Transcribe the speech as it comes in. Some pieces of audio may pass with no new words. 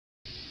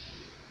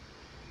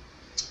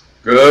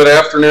Good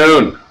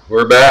afternoon.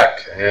 We're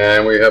back,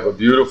 and we have a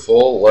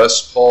beautiful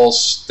Les Paul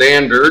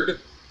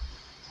Standard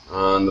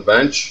on the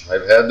bench.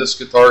 I've had this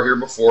guitar here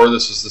before.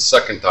 This is the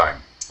second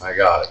time I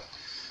got it.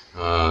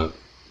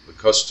 The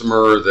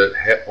customer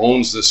that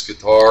owns this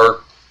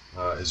guitar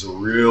is a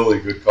really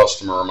good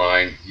customer of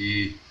mine.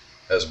 He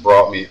has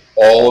brought me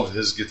all of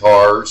his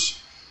guitars.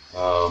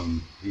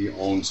 He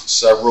owns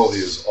several.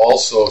 He has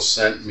also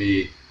sent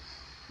me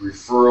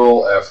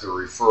referral after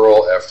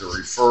referral after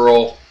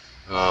referral.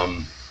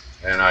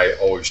 And I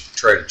always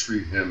try to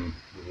treat him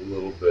with a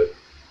little bit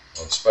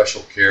of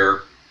special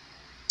care.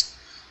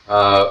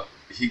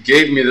 He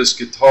gave me this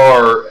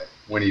guitar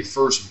when he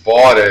first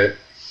bought it.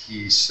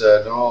 He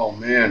said, "Oh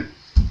man,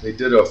 they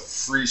did a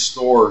free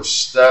store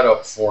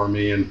setup for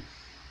me, and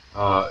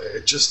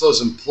it just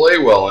doesn't play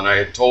well." And I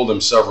had told him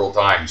several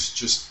times,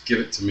 "Just give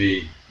it to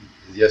me.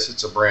 Yes,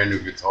 it's a brand new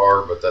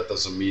guitar, but that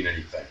doesn't mean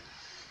anything.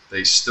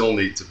 They still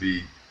need to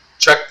be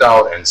checked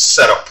out and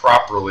set up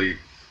properly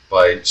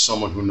by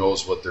someone who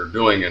knows what they're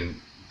doing." And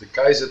the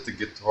guys at the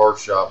guitar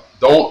shop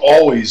don't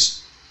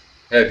always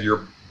have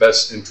your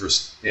best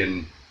interest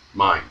in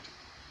mind.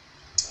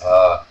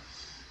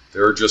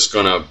 They're just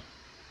going to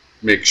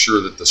make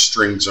sure that the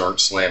strings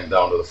aren't slammed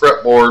down to the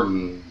fretboard,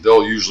 and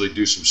they'll usually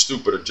do some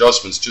stupid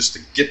adjustments just to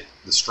get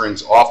the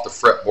strings off the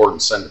fretboard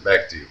and send it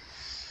back to you.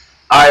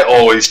 I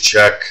always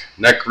check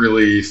neck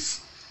relief,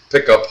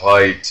 pickup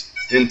height,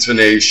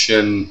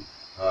 intonation,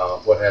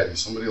 what have you.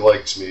 Somebody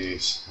likes me.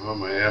 Oh,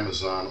 my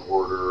Amazon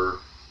order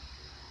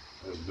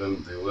has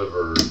been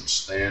delivered.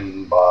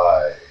 Stand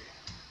by.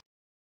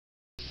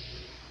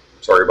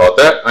 Sorry about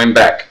that. I'm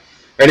back.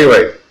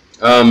 Anyway,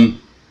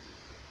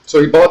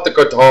 so he bought the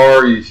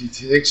guitar. He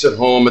takes it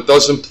home. It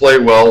doesn't play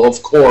well,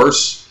 of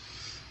course.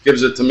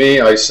 Gives it to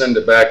me. I send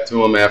it back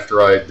to him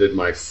after I did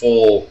my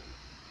full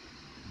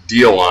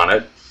deal on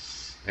it,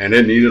 and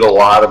it needed a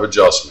lot of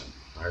adjustment.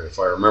 If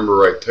I remember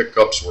right,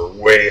 pickups were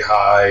way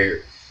high.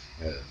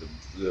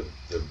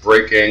 The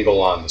break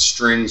angle on the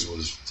strings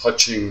was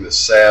touching the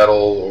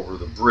saddle, over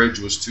the bridge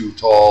was too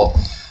tall,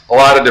 a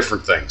lot of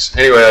different things.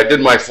 Anyway, I did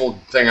my full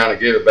thing on it,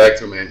 gave it back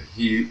to him, and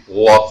he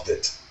loved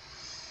it.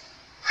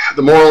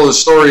 The moral of the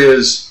story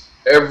is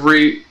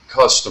every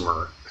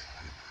customer,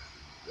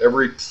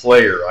 every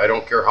player, I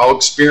don't care how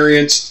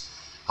experienced,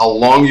 how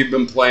long you've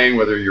been playing,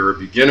 whether you're a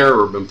beginner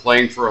or been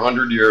playing for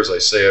 100 years, I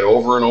say it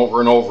over and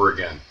over and over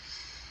again,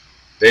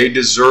 they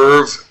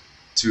deserve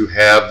to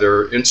have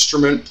their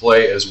instrument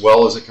play as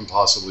well as it can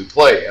possibly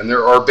play. And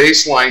there are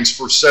baselines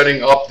for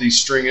setting up these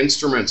string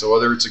instruments,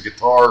 whether it's a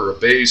guitar or a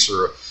bass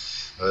or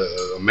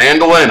a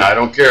mandolin, I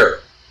don't care.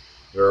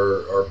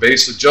 There are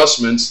bass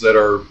adjustments that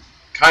are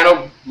kind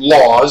of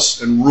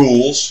laws and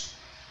rules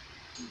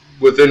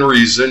within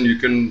reason. You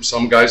can,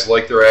 some guys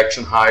like their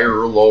action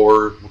higher or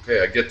lower.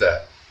 Okay, I get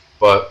that.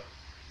 But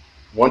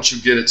once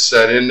you get it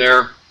set in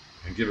there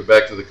and give it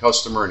back to the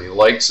customer and he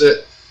likes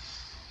it,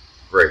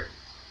 great.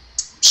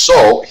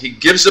 So he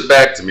gives it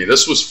back to me.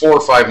 This was 4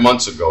 or 5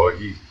 months ago.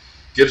 He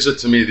gives it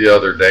to me the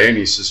other day, and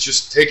he says,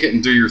 "Just take it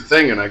and do your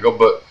thing." And I go,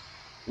 "But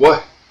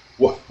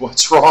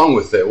what's wrong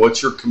with it?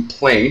 What's your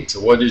complaint?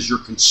 What is your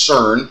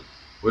concern?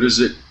 What is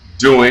it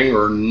doing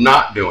or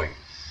not doing?"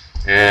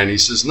 And he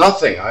says,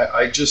 "Nothing.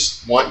 I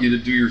just want you to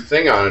do your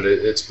thing on it.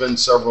 It's been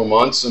several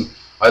months, and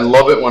I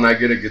love it when I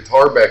get a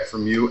guitar back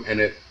from you and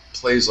it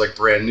plays like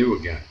brand new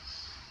again."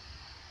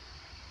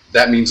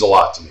 That means a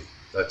lot to me.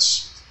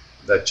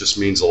 That just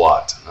means a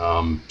lot.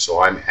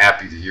 So I'm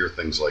happy to hear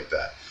things like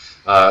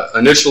that.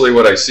 Initially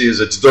what I see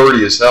is it's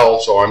dirty as hell,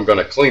 so I'm going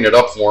to clean it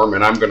up for him,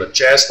 and I'm going to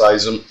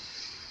chastise him.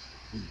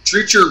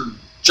 Treat your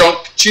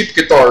junk, cheap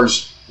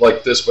guitars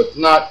like this, but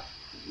not,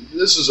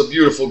 this is a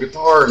beautiful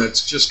guitar, and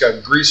it's just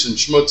got grease and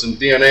schmutz and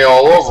DNA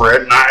all over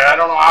it, and I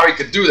don't know how he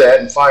could do that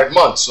in 5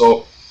 months.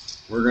 So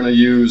we're going to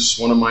use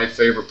one of my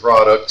favorite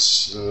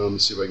products. Let me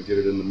see if I can get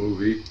it in the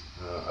movie.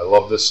 I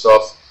love this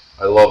stuff.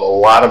 I love a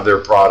lot of their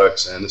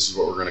products, and this is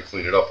what we're going to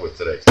clean it up with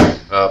today.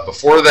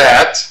 Before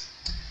that,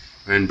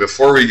 and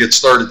before we get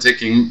started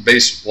taking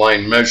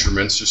baseline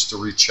measurements, just to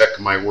recheck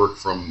my work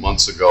from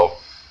months ago,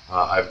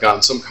 I've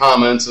gotten some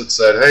comments that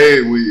said,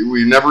 "Hey,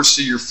 we never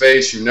see your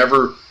face. You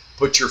never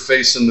put your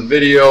face in the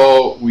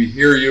video. We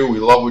hear you. We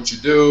love what you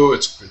do.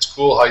 It's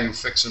cool how you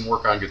fix and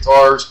work on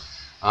guitars,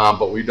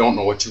 but we don't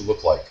know what you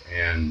look like,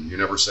 and you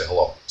never say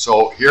hello."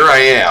 So here I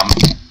am,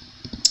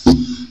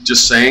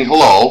 just saying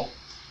hello.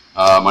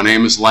 My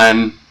name is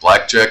Len,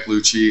 Blackjack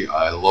Lucci.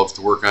 I love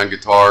to work on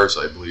guitars.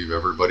 I believe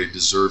everybody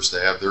deserves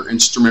to have their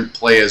instrument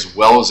play as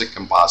well as it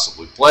can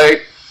possibly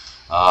play.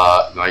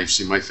 Now you've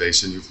seen my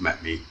face and you've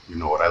met me. You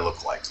know what I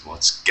look like. So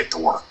let's get to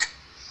work.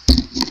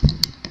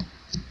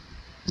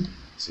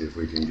 See if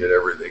we can get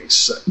everything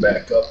set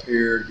back up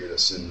here, get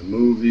us in the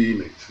movie,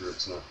 make sure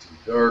it's not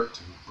too dark,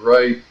 too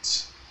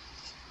bright,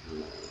 a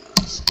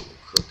little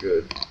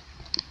crooked.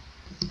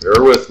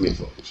 Bear with me,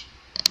 folks.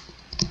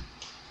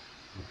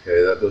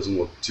 Okay, that doesn't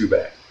look too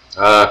bad.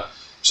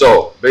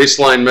 So,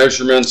 baseline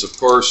measurements, of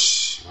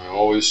course, I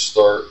always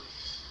start.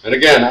 And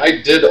again,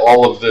 I did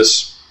all of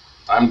this,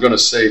 I'm going to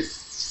say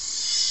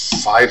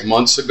 5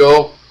 months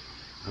ago.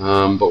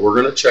 but we're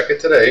going to check it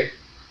today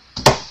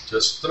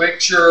just to make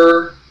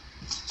sure.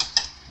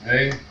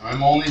 Hey,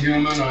 I'm only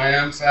human. I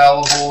am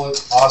fallible.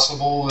 It's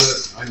possible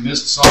that I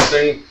missed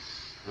something.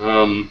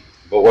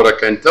 But what I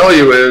can tell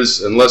you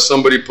is, unless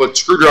somebody put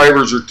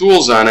screwdrivers or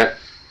tools on it,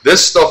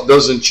 this stuff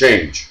doesn't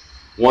change.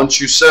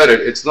 Once you set it,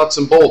 it's nuts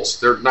and bolts.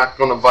 They're not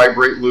going to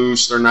vibrate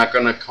loose. They're not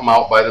going to come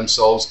out by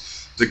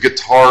themselves. The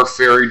guitar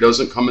fairy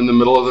doesn't come in the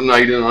middle of the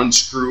night and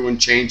unscrew and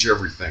change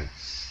everything.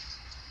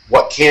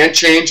 What can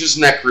change is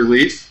neck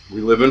relief. We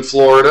live in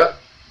Florida.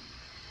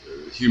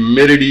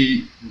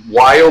 Humidity,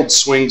 wild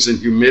swings in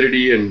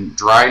humidity and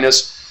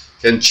dryness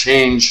can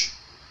change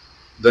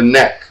the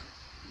neck.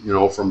 You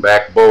know, from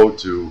back bow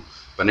to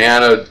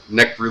banana,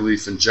 neck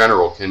relief in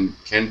general can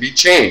be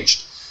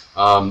changed.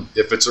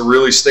 If it's a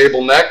really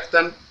stable neck,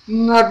 then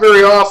not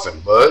very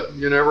often, but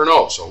you never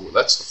know. So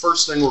that's the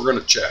first thing we're going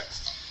to check.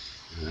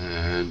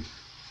 And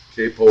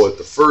capo at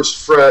the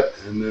 1st fret,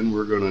 and then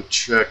we're going to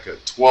check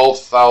at 12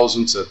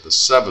 thousandths at the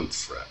 7th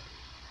fret.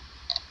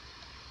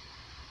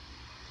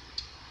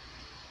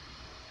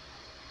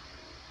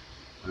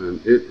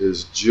 And it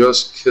is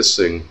just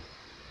kissing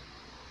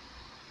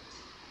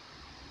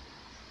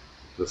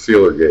the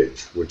feeler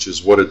gauge, which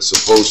is what it's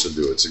supposed to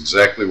do. It's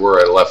exactly where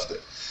I left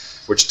it,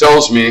 which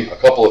tells me a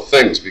couple of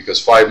things, because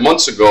 5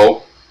 months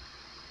ago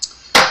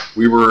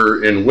we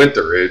were in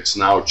winter. It's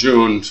now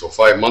June, so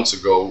 5 months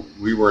ago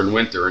we were in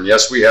winter. And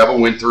yes, we have a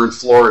winter in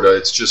Florida.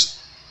 It's just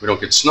we don't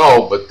get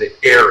snow, but the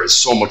air is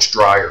so much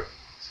drier.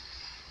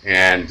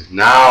 And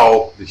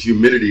now the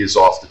humidity is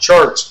off the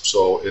charts.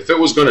 So if it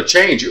was going to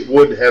change, it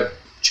would have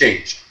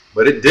changed,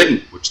 but it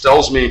didn't, which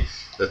tells me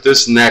that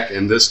this neck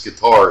and this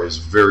guitar is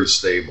very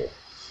stable.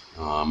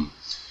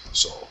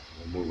 So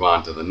we'll move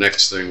on to the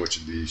next thing, which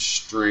would be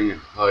string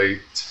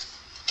height.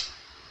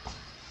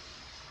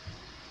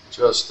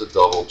 Just to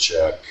double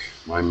check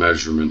my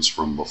measurements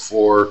from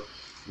before.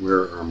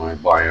 Where are my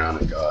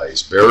bionic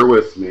eyes? Bear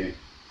with me.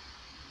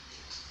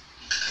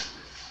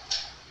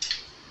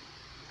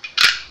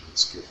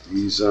 Let's get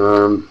these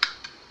on.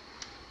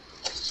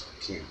 I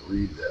can't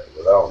read that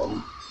without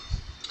them.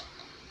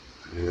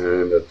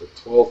 And at the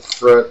 12th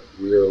fret,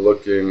 we are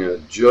looking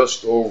at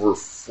just over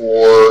 4,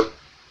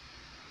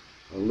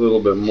 a little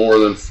bit more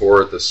than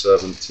 4 at the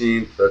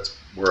 17th. That's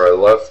where I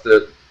left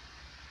it.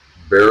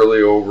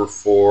 Barely over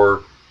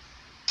 4,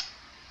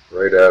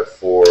 right at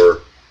 4,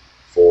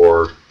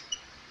 4,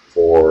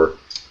 4,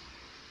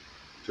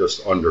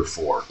 just under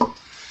 4.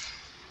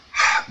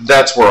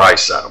 That's where I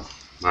set them.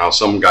 Now,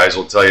 some guys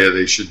will tell you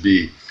they should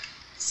be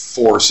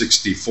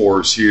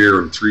 464s here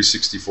and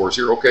 364s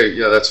here. Okay,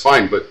 yeah, that's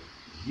fine, but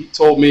he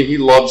told me he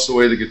loves the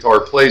way the guitar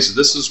plays.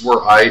 This is where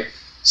I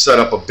set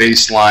up a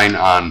bass line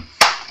on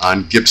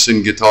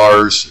Gibson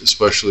guitars,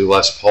 especially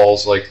Les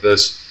Pauls like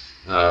this.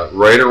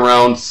 Right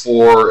around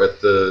 4 at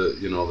the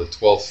the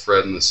 12th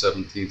fret and the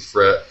 17th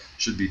fret.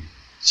 Should be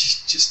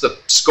just a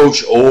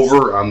skosh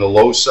over on the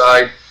low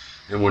side,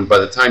 and when by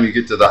the time you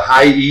get to the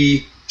high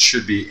E, it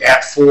should be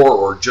at 4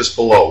 or just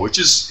below, which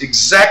is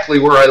exactly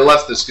where I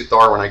left this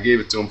guitar when I gave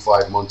it to him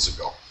 5 months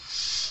ago.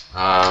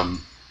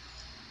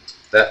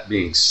 That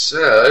being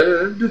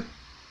said,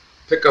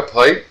 pickup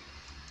height.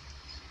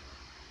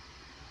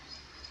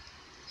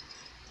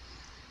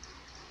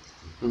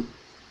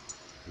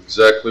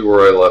 Exactly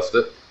where I left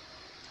it.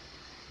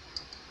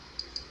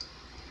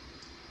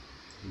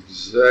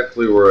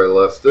 Exactly where I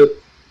left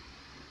it.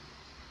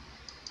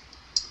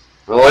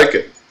 I like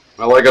it.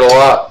 I like it a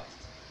lot.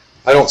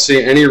 I don't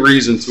see any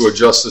reason to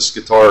adjust this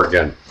guitar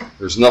again.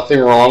 There's nothing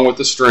wrong with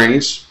the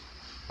strings.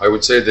 I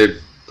would say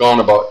they've gone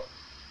about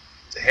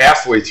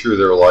halfway through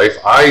their life.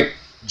 I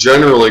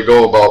generally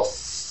go about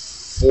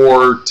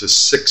 4 to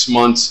 6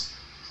 months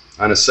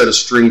on a set of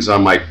strings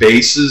on my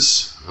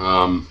basses,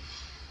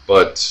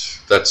 but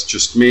that's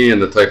just me and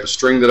the type of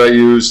string that I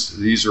use.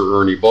 These are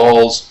Ernie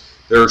balls.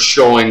 They're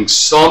showing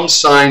some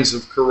signs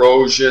of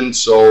corrosion,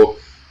 so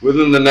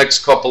within the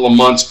next couple of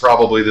months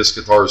probably this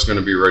guitar is going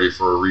to be ready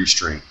for a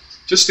restring,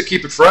 just to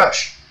keep it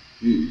fresh.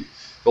 The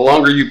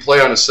longer you play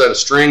on a set of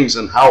strings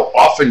and how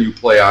often you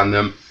play on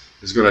them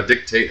is going to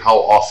dictate how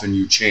often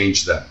you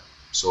change them.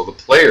 So the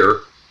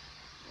player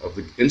of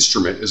the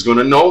instrument is going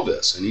to know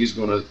this, and he's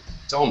going to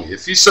tell me.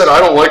 If he said, I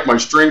don't like my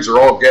strings, are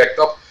all gacked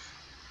up,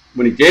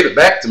 when he gave it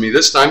back to me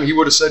this time, he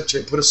would have said,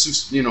 put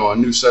a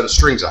new set of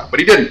strings on. But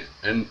he didn't,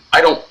 and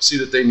I don't see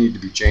that they need to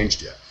be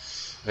changed yet.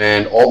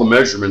 And all the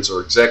measurements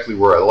are exactly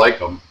where I like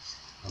them.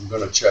 I'm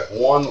going to check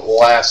one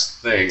last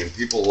thing, and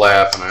people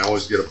laugh, and I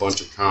always get a bunch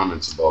of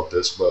comments about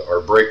this, but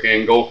our break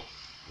angle,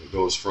 it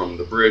goes from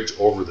the bridge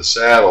over the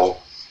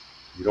saddle.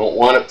 You don't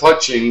want it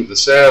touching the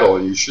saddle,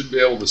 and you should be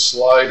able to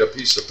slide a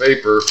piece of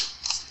paper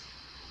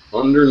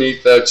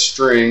underneath that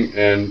string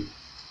and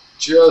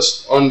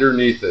just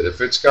underneath it.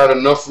 If it's got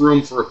enough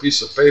room for a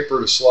piece of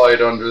paper to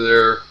slide under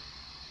there,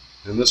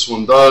 and this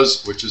one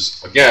does, which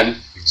is, again,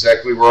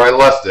 exactly where I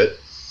left it,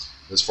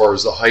 as far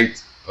as the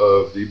height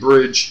of the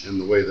bridge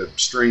and the way the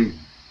string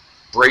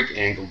break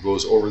angle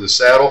goes over the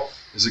saddle,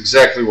 is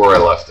exactly where I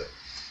left it.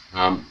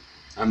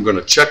 I'm going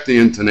to check the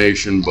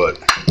intonation, but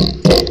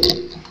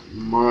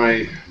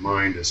my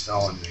mind is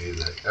telling me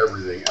that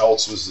everything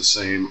else was the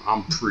same.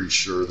 I'm pretty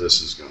sure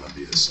this is going to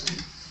be the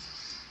same.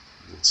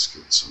 Let's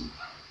get some,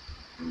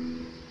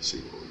 see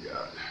what we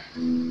got.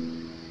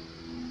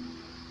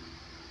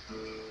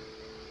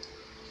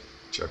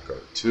 Check our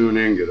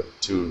tuning, get it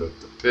tuned up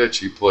to pitch.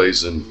 He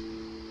plays in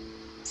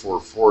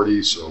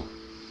 440, so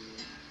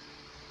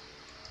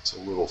it's a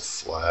little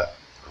flat,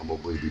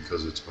 probably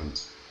because it's been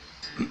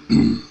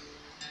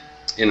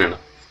in and out.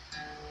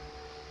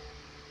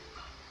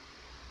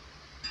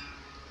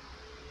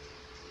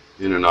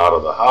 In and out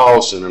of the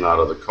house, in and out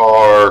of the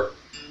car,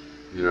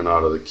 in and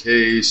out of the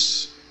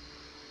case.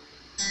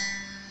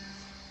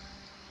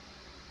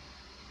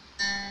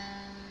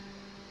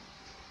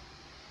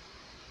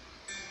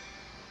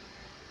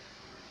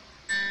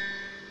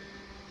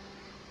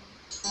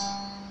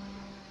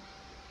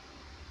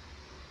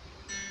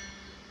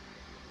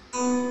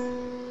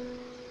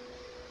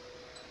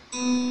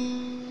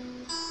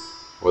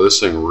 Well, this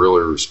thing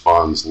really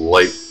responds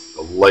light,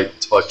 a light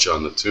touch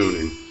on the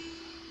tuning.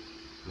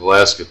 The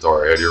last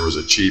guitar I had here was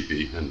a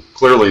cheapie, and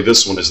clearly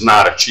this one is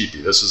not a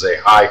cheapie. This is a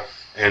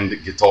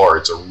high-end guitar.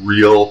 It's a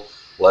real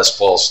Les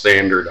Paul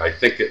standard. I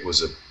think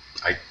it's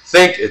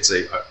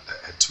a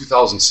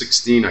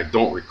 2016. I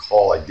don't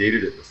recall. I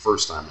dated it the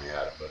first time I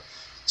had it, but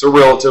it's a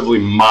relatively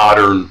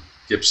modern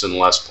Gibson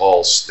Les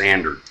Paul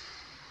standard.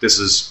 This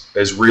is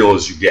as real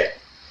as you get.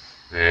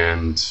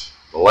 And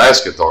the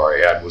last guitar I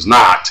had was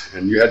not,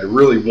 and you had to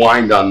really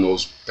wind on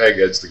those peg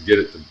heads to get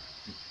it to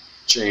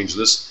change.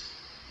 This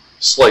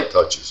slight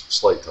touches,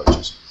 slight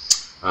touches.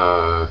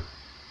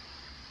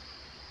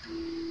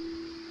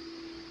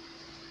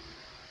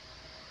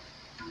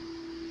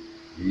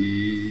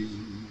 E,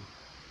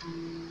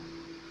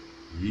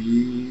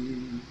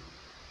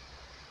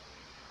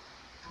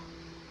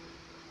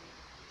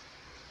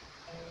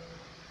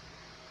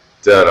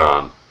 dead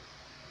on.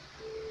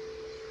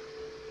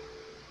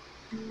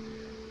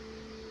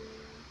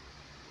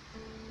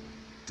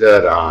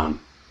 Dead on.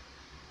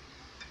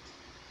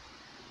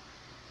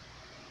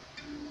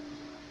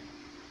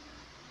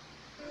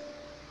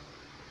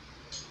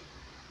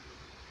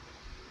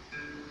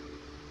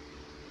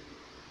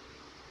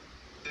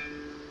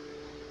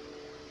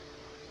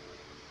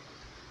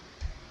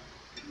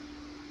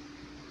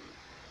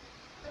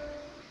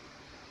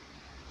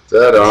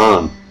 Dead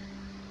on.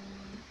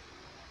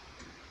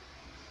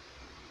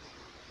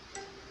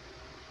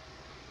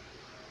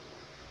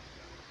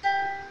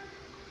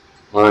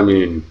 I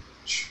mean,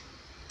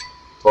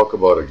 talk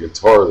about a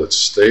guitar that's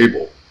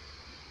stable.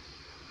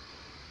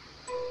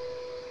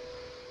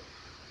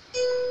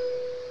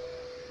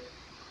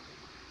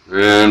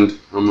 And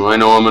I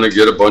know I'm going to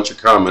get a bunch of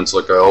comments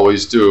like I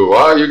always do.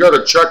 Ah, you got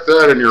to check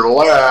that in your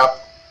lap.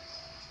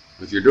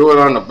 If you do it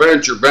on the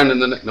bench, you're bending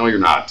the neck. No, you're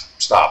not.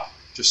 Stop.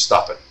 Just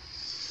stop it.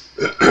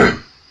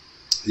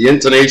 The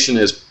intonation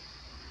is,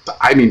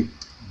 I mean,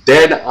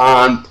 dead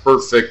on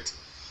perfect.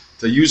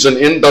 To use an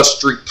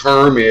industry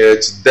term,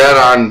 it's dead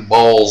on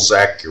balls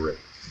accurate.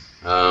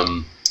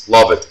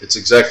 Love it. It's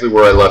exactly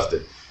where I left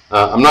it.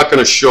 I'm not going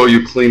to show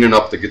you cleaning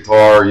up the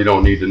guitar. You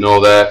don't need to know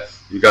that.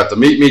 You got to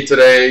meet me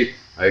today.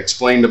 I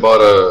explained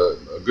about a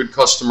good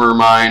customer of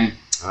mine.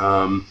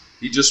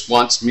 He just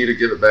wants me to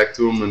give it back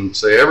to him and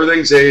say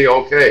everything's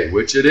A-okay,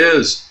 which it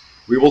is.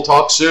 We will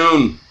talk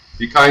soon.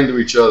 Be kind to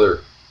each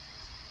other.